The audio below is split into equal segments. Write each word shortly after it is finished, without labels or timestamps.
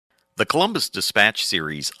The Columbus Dispatch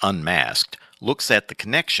series Unmasked looks at the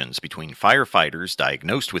connections between firefighters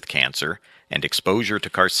diagnosed with cancer and exposure to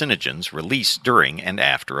carcinogens released during and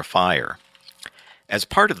after a fire. As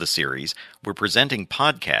part of the series, we're presenting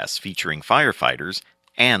podcasts featuring firefighters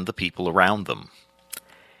and the people around them.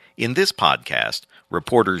 In this podcast,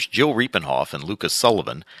 reporters Jill Riepenhoff and Lucas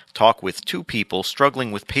Sullivan talk with two people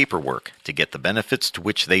struggling with paperwork to get the benefits to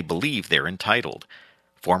which they believe they're entitled: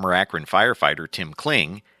 former Akron firefighter Tim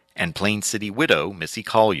Kling and Plain City widow Missy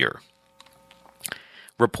Collier.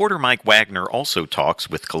 Reporter Mike Wagner also talks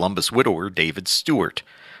with Columbus widower David Stewart,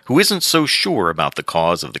 who isn't so sure about the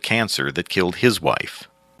cause of the cancer that killed his wife.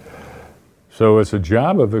 So it's a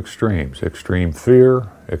job of extremes: extreme fear,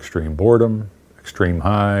 extreme boredom, extreme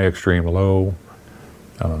high, extreme low,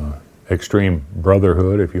 extreme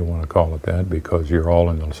brotherhood, if you want to call it that, because you're all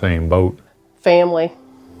in the same boat. Family.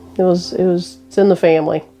 It's in the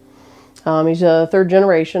family. He's a third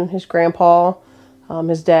generation. His grandpa,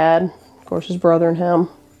 his dad, of course his brother and him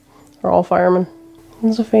are all firemen.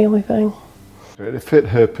 It's a family thing. It fit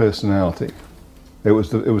her personality. It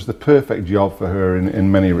was the perfect job for her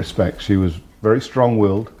in many respects. She was very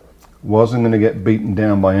strong-willed, wasn't going to get beaten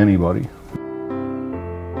down by anybody.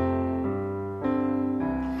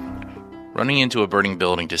 Running into a burning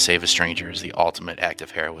building to save a stranger is the ultimate act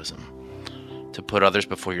of heroism. To put others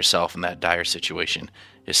before yourself in that dire situation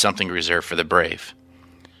is something reserved for the brave.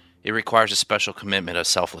 It requires a special commitment of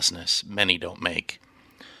selflessness many don't make.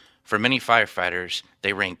 For many firefighters,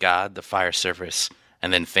 they rank God, the fire service,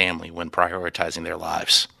 and then family when prioritizing their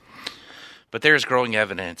lives. But there is growing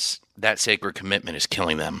evidence that sacred commitment is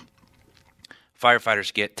killing them.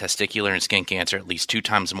 Firefighters get testicular and skin cancer at least 2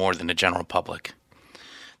 times more than the general public.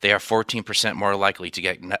 They are 14% more likely to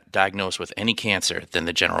get diagnosed with any cancer than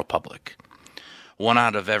the general public. 1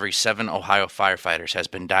 out of every 7 Ohio firefighters has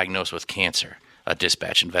been diagnosed with cancer, a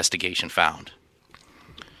dispatch investigation found.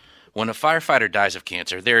 When a firefighter dies of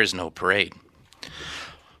cancer, there is no parade.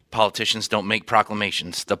 Politicians don't make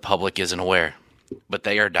proclamations. The public isn't aware. But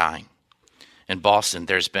they are dying. In Boston,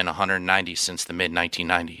 there's been 190 since the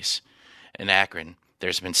mid-1990s. In Akron,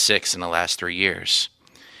 there's been 6 in the last 3 years.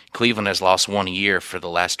 Cleveland has lost 1 a year for the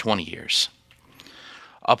last 20 years.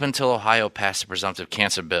 Up until Ohio passed the presumptive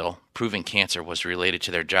cancer bill, proving cancer was related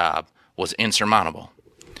to their job was insurmountable.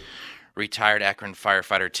 Retired Akron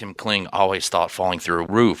firefighter Tim Kling always thought falling through a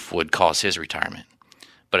roof would cause his retirement,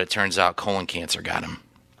 but it turns out colon cancer got him.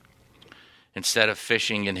 Instead of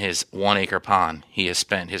fishing in his 1-acre pond, he has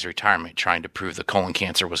spent his retirement trying to prove the colon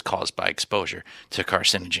cancer was caused by exposure to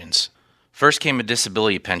carcinogens. First came a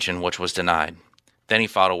disability pension, which was denied. Then he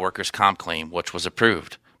filed a workers' comp claim, which was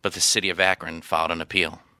approved, but the city of Akron filed an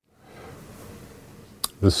appeal.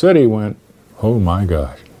 The city went, oh my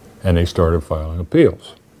gosh, and they started filing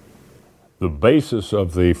appeals. The basis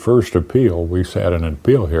of the first appeal, we sat in an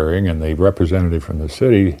appeal hearing, and the representative from the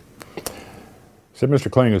city said, "Mr.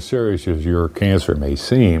 Kling, as serious as your cancer may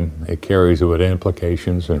seem, it carries with it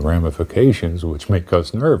implications and ramifications which make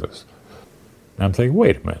us nervous." And I'm thinking,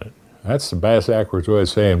 wait a minute. That's the bass-backwards way of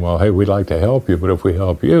saying, well, hey, we'd like to help you, but if we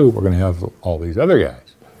help you, we're going to have all these other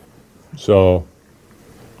guys. So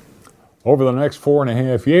over the next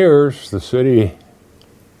 4.5 years, the city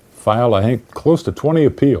filed, I think, close to 20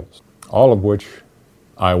 appeals, all of which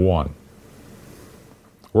I won.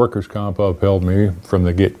 Workers' comp upheld me from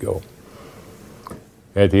the get-go.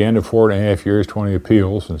 At the end of 4.5 years, 20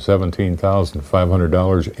 appeals, and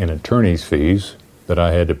 $17,500 in attorney's fees that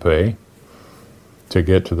I had to pay to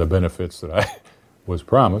get to the benefits that I was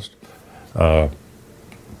promised.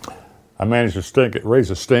 I managed to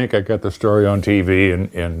raise a stink. I got the story on TV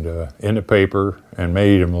and in the paper and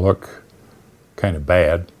made him look kind of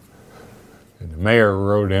bad. And the mayor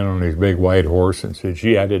rode in on his big white horse and said,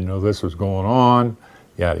 "Gee, I didn't know this was going on,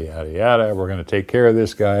 yada, yada, yada. We're going to take care of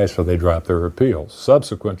this guy," so they dropped their appeals.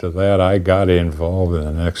 Subsequent to that, I got involved in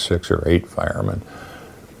the next 6 or 8 firemen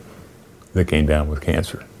that came down with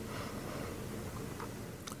cancer.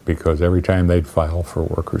 Because every time they'd file for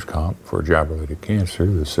workers' comp for job-related cancer,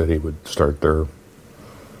 the city would start their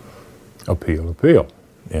appeal.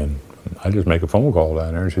 And I just make a phone call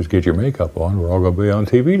down there and just get your makeup on. We're all going to be on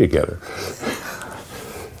TV together.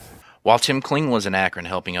 While Tim Kling was in Akron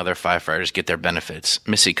helping other firefighters get their benefits,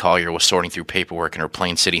 Missy Collier was sorting through paperwork in her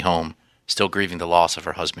Plain City home, still grieving the loss of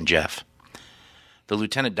her husband, Jeff. The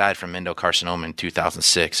lieutenant died from endocarcinoma in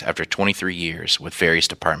 2006 after 23 years with various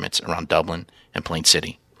departments around Dublin and Plain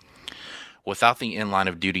City. Without the in-line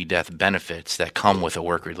of duty death benefits that come with a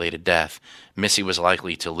work-related death, Missy was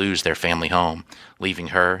likely to lose their family home, leaving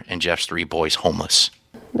her and Jeff's 3 boys homeless.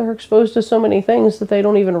 They're exposed to so many things that they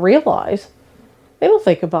don't even realize. They don't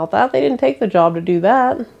think about that. They didn't take the job to do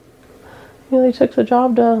that. they took the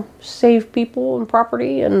job to save people and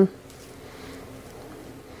property, and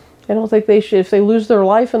I don't think they should, if they lose their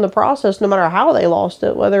life in the process, no matter how they lost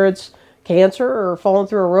it, whether it's cancer or falling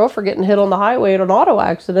through a roof or getting hit on the highway in an auto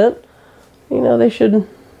accident, they should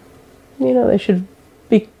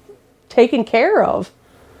be taken care of.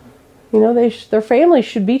 Their families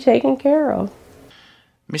should be taken care of.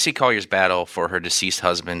 Missy Collier's battle for her deceased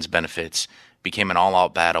husband's benefits became an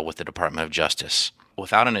all-out battle with the Department of Justice.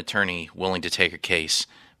 Without an attorney willing to take her case,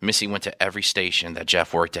 Missy went to every station that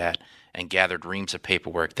Jeff worked at and gathered reams of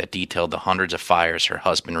paperwork that detailed the hundreds of fires her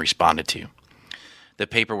husband responded to. The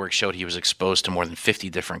paperwork showed he was exposed to more than 50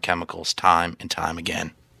 different chemicals time and time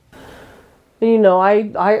again.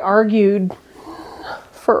 I argued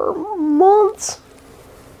for months.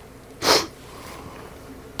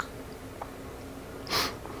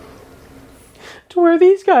 To where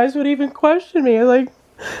these guys would even question me. Like,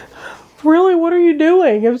 really, what are you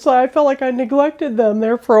doing? It was like, I felt like I neglected them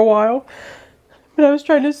there for a while. And I was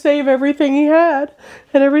trying to save everything he had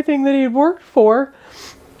and everything that he had worked for.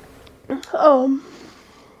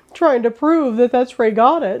 Trying to prove that that's where he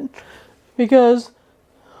got it. Because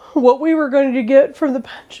what we were going to get from the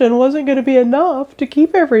pension wasn't going to be enough to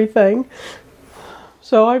keep everything.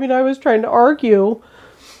 So, I was trying to argue,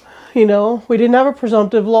 we didn't have a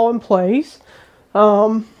presumptive law in place.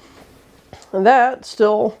 And that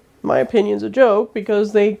still, in my opinion, is a joke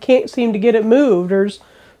because they can't seem to get it moved. There's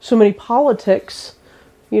so many politics,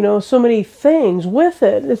 so many things with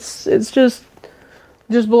it. It's just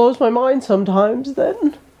blows my mind sometimes that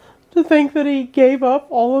to think that he gave up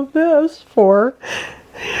all of this for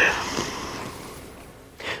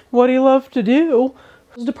what he loved to do.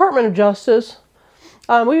 The Department of Justice,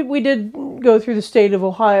 we did go through the state of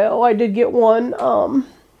Ohio. I did get one,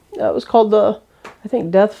 that was called the, I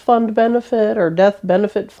think, Death Fund Benefit or Death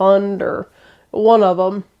Benefit Fund, or one of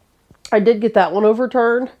them. I did get that one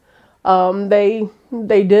overturned. They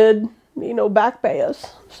did, back pay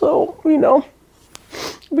us. So, we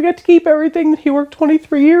got to keep everything that he worked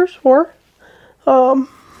 23 years for.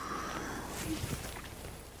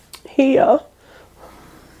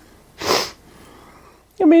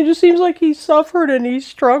 It just seems like he suffered and he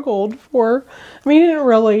struggled for, he didn't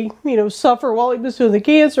really, suffer while he was doing the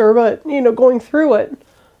cancer, but, going through it.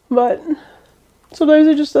 But sometimes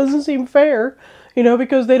it just doesn't seem fair,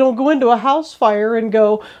 because they don't go into a house fire and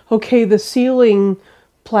go, okay, the ceiling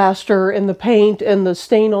plaster and the paint and the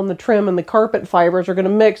stain on the trim and the carpet fibers are going to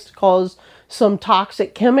mix to cause some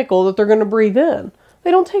toxic chemical that they're going to breathe in.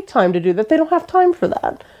 They don't take time to do that. They don't have time for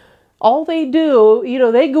that. All they do,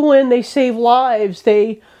 they go in, they save lives.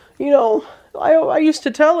 They, I used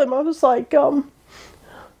to tell him, I was like,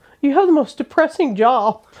 you have the most depressing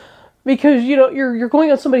job because, you're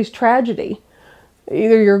going on somebody's tragedy.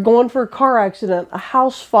 Either you're going for a car accident, a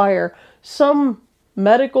house fire, some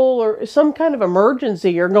medical or some kind of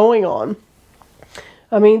emergency you're going on.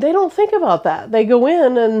 They don't think about that. They go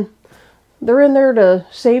in and they're in there to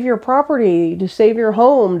save your property, to save your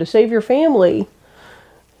home, to save your family.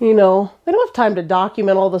 They don't have time to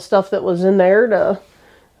document all the stuff that was in there to,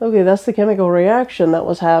 okay, that's the chemical reaction that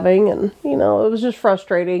was having. And, it was just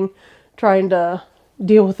frustrating trying to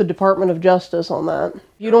deal with the Department of Justice on that. If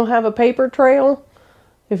you don't have a paper trail,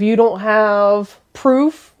 if you don't have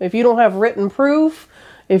proof, if you don't have written proof,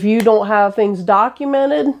 if you don't have things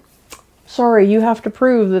documented, sorry, you have to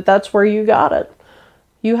prove that that's where you got it.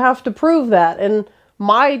 You have to prove that. And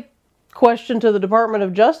my question to the Department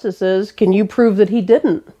of Justice is, can you prove that he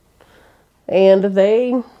didn't? And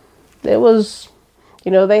they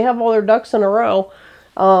have all their ducks in a row.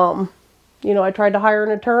 I tried to hire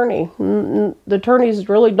an attorney. The attorneys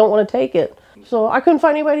really don't want to take it. So I couldn't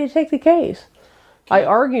find anybody to take the case. I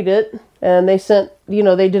argued it, and they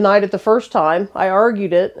they denied it the first time. I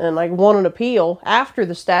argued it, and I won an appeal. After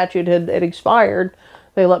the statute had expired,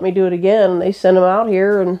 they let me do it again. They sent him out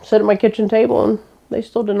here and sat at my kitchen table, and they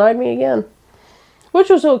still denied me again. Which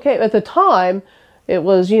was okay. At the time, it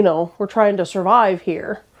was, we're trying to survive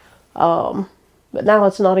here. But now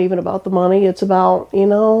it's not even about the money. It's about,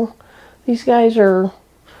 these guys are,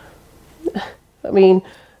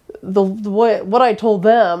 what I told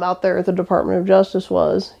them out there at the Department of Justice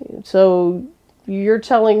was, so you're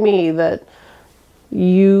telling me that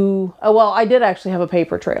I did actually have a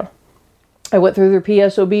paper trail. I went through their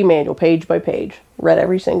PSOB manual page by page, read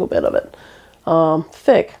every single bit of it.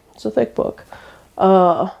 Thick. It's a thick book.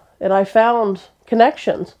 And I found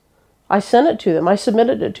connections. I sent it to them. I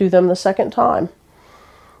submitted it to them the second time.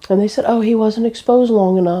 And they said, oh, he wasn't exposed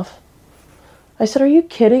long enough. I said, are you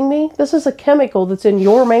kidding me? This is a chemical that's in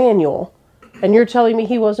your manual. And you're telling me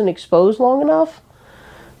he wasn't exposed long enough?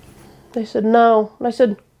 They said, no. And I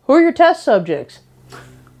said, Who are your test subjects?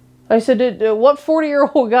 I said, what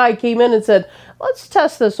 40-year-old guy came in and said, let's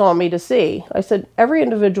test this on me to see? I said, every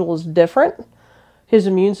individual is different. His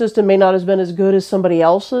immune system may not have been as good as somebody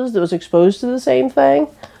else's that was exposed to the same thing.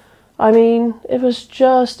 I mean, it was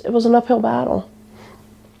an uphill battle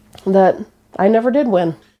that I never did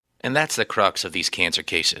win. And that's the crux of these cancer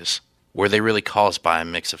cases. Were they really caused by a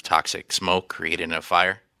mix of toxic smoke created in a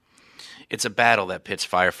fire? It's a battle that pits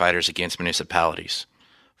firefighters against municipalities,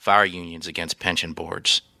 fire unions against pension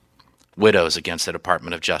boards, widows against the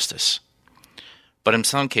Department of Justice. But in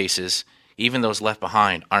some cases, even those left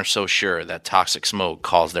behind aren't so sure that toxic smoke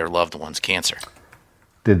caused their loved ones cancer.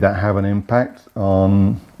 Did that have an impact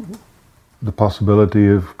on the possibility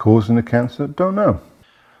of causing the cancer? Don't know.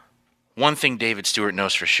 One thing David Stewart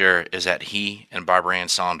knows for sure is that he and Barbara Ann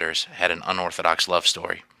Saunders had an unorthodox love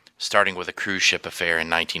story, starting with a cruise ship affair in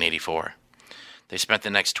 1984. They spent the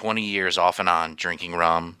next 20 years off and on drinking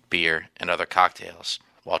rum, beer, and other cocktails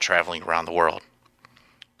while traveling around the world.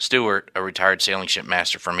 Stewart, a retired sailing ship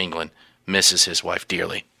master from England, misses his wife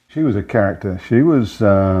dearly. She was a character. She was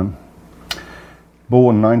born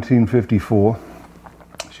 1954.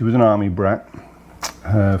 She was an army brat.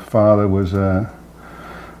 Her father was and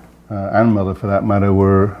mother, for that matter,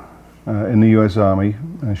 were in the U.S. Army.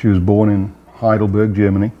 She was born in Heidelberg,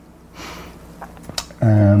 Germany.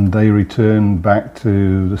 And they returned back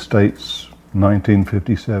to the States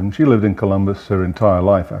 1957. She lived in Columbus her entire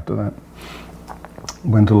life after that.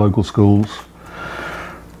 Went to local schools.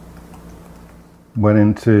 Went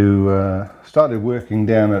into, started working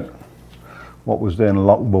down at what was then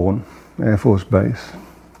Lockbourne Air Force Base.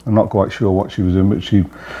 I'm not quite sure what she was doing, but she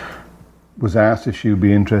was asked if she would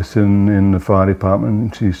be interested in the fire department,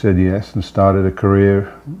 and she said yes, and started a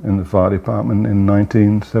career in the fire department in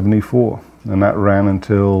 1974. And that ran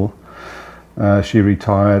until she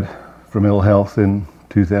retired from ill health in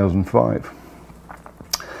 2005.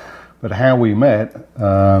 But how we met,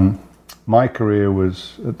 my career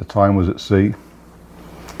was, at the time, was at sea.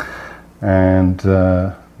 And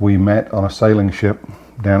we met on a sailing ship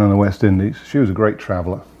down in the West Indies. She was a great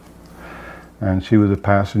traveler. And she was a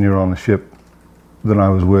passenger on the ship that I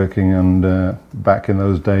was working, and back in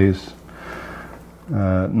those days,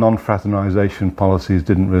 non-fraternization policies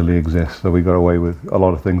didn't really exist, so we got away with a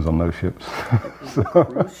lot of things on those ships.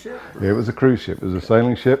 Cruise ship? It was a cruise ship. It was a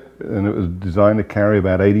sailing ship, and it was designed to carry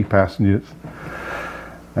about 80 passengers.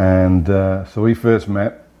 And so we first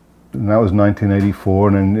met, and that was 1984,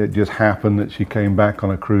 and then it just happened that she came back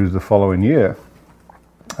on a cruise the following year.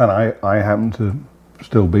 And I happened to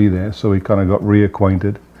still be there, so we kind of got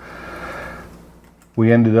reacquainted.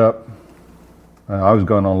 We ended up, I was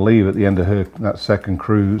going on leave at the end of that second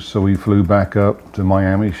cruise, so we flew back up to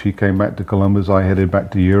Miami. She came back to Columbus, I headed back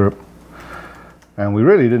to Europe. And we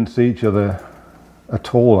really didn't see each other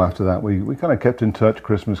at all after that. We kind of kept in touch,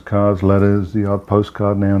 Christmas cards, letters, the odd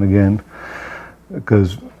postcard now and again,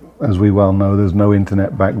 because as we well know, there's no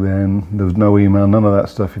internet back then, there was no email, none of that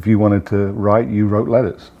stuff. If you wanted to write, you wrote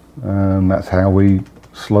letters. And that's how we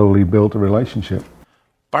slowly built a relationship.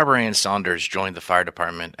 Barbara Ann Saunders joined the fire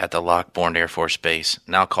department at the Lockbourne Air Force Base,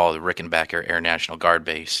 now called Rickenbacker Air National Guard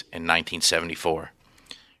Base, in 1974.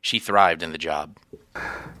 She thrived in the job.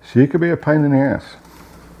 She could be a pain in the ass,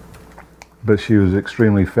 but she was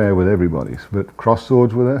extremely fair with everybody. But cross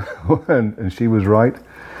swords with her, and she was right.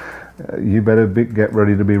 You better get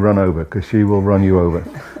ready to be run over, because she will run you over.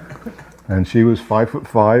 And she was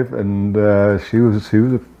 5'5", and she was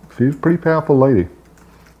a pretty powerful lady.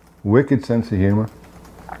 Wicked sense of humor,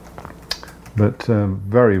 but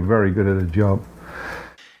very, very good at her job.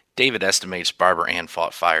 David estimates Barbara Ann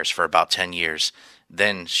fought fires for about 10 years.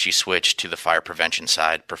 Then she switched to the fire prevention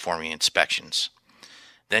side, performing inspections.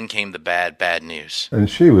 Then came the bad news. And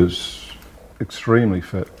she was extremely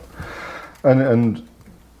fit. And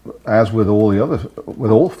as with all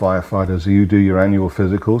firefighters, you do your annual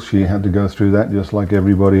physicals. She had to go through that just like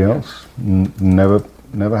everybody else. Never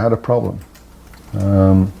had a problem.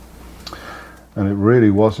 And it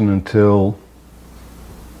really wasn't until,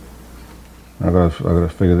 I've got to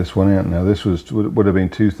figure this one out now. This would have been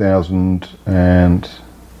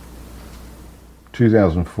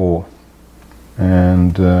 2004,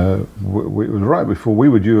 and it was right before we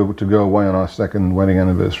were due to go away on our second wedding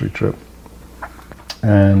anniversary trip.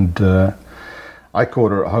 And I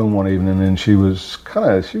caught her at home one evening, and she was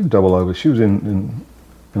double over. She was in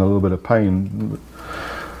a little bit of pain,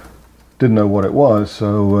 didn't know what it was,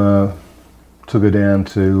 so took her down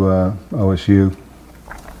to OSU.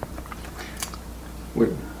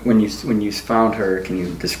 when you found her, can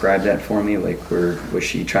you describe that for me? Like, was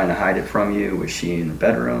she trying to hide it from you? Was she in the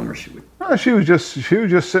bedroom, or she? No, she was just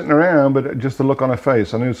sitting around, but just the look on her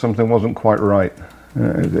face, I knew something wasn't quite right.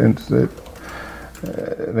 And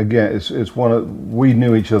again, it's we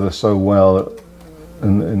knew each other so well,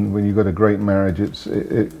 and when you've got a great marriage,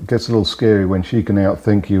 it gets a little scary when she can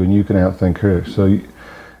outthink you and you can outthink her. So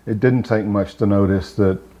it didn't take much to notice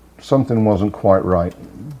that something wasn't quite right,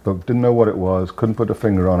 but didn't know what it was, couldn't put a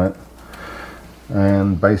finger on it.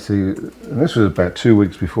 And basically, and this was about 2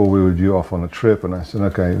 weeks before we were due off on a trip, and I said,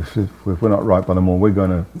 okay, if we're not right by the morning, we're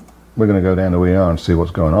going to go down to ER and see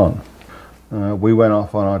what's going on. We went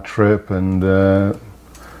off on our trip, and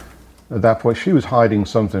at that point, she was hiding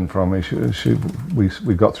something from me.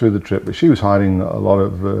 We got through the trip, but she was hiding a lot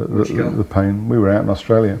of the pain. We were out in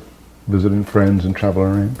Australia, visiting friends and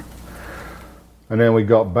traveling around. And then we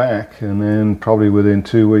got back, and then probably within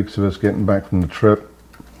 2 weeks of us getting back from the trip,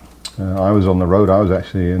 I was on the road. I was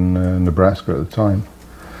actually in Nebraska at the time,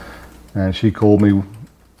 and she called me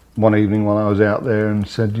one evening while I was out there and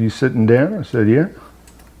said, "You sitting down?" I said, "Yeah."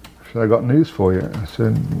 She said, "I got news for you." I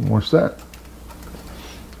said, "What's that?"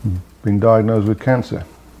 "Been diagnosed with cancer."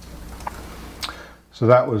 So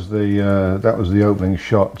that was the opening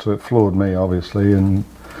shot. So it floored me, obviously, and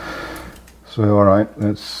so all right,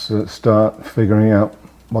 let's start figuring out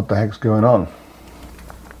what the heck's going on.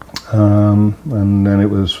 And then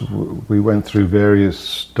we went through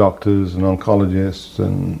various doctors and oncologists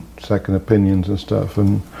and second opinions and stuff,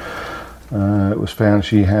 and it was found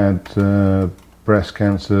she had breast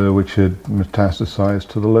cancer, which had metastasized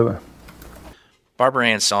to the liver. Barbara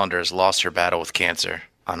Ann Saunders lost her battle with cancer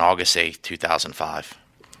on August 8, 2005.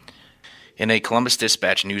 In a Columbus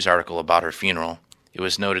Dispatch news article about her funeral, it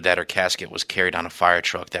was noted that her casket was carried on a fire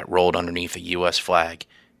truck that rolled underneath a U.S. flag,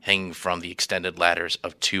 hanging from the extended ladders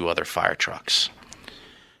of 2 other fire trucks.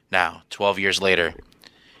 Now, 12 years later,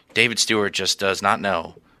 David Stewart just does not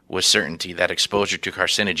know with certainty that exposure to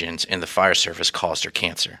carcinogens in the fire service caused her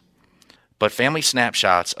cancer. But family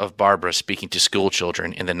snapshots of Barbara speaking to school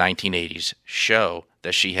children in the 1980s show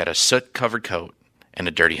that she had a soot-covered coat and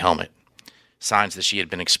a dirty helmet, signs that she had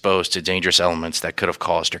been exposed to dangerous elements that could have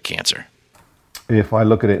caused her cancer. If I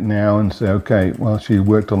look at it now and say, okay, well, she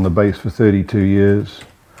worked on the base for 32 years,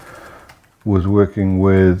 was working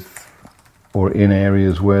with or in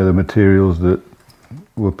areas where the materials that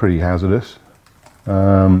were pretty hazardous.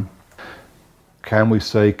 Can we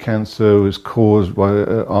say cancer is caused by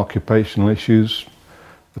occupational issues?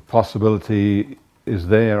 The possibility is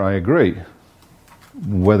there, I agree.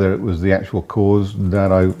 Whether it was the actual cause,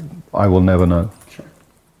 that I will never know. Sure.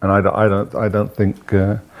 And I don't think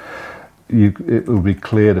it will be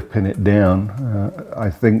clear to pin it down. I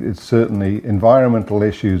think it's certainly, environmental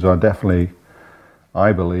issues are definitely,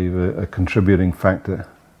 I believe, a contributing factor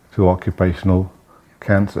to occupational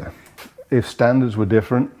cancer. If standards were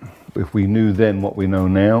different, if we knew then what we know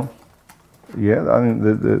now, yeah, I mean,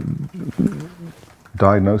 the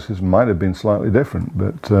diagnosis might have been slightly different,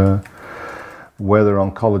 but whether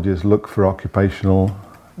oncologists look for occupational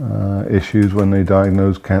issues when they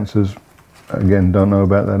diagnose cancers, again, don't know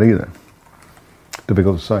about that either.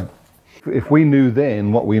 Difficult to say. If we knew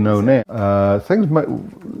then what we know now, I think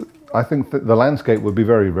that the landscape would be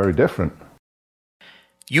very, very different.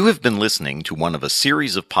 You have been listening to one of a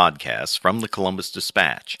series of podcasts from the Columbus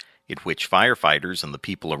Dispatch, in which firefighters and the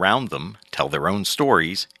people around them tell their own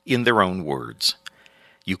stories in their own words.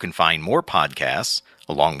 You can find more podcasts,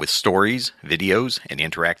 along with stories, videos, and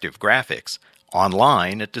interactive graphics,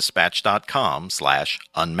 online at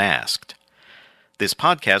dispatch.com/unmasked. This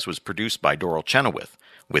podcast was produced by Doral Chenoweth,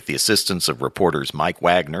 with the assistance of reporters Mike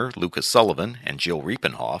Wagner, Lucas Sullivan, and Jill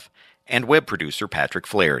Riepenhoff, and web producer Patrick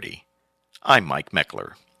Flaherty. I'm Mike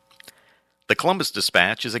Meckler. The Columbus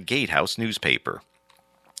Dispatch is a Gatehouse newspaper.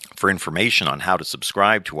 For information on how to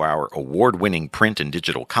subscribe to our award-winning print and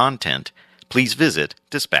digital content, please visit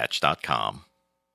dispatch.com.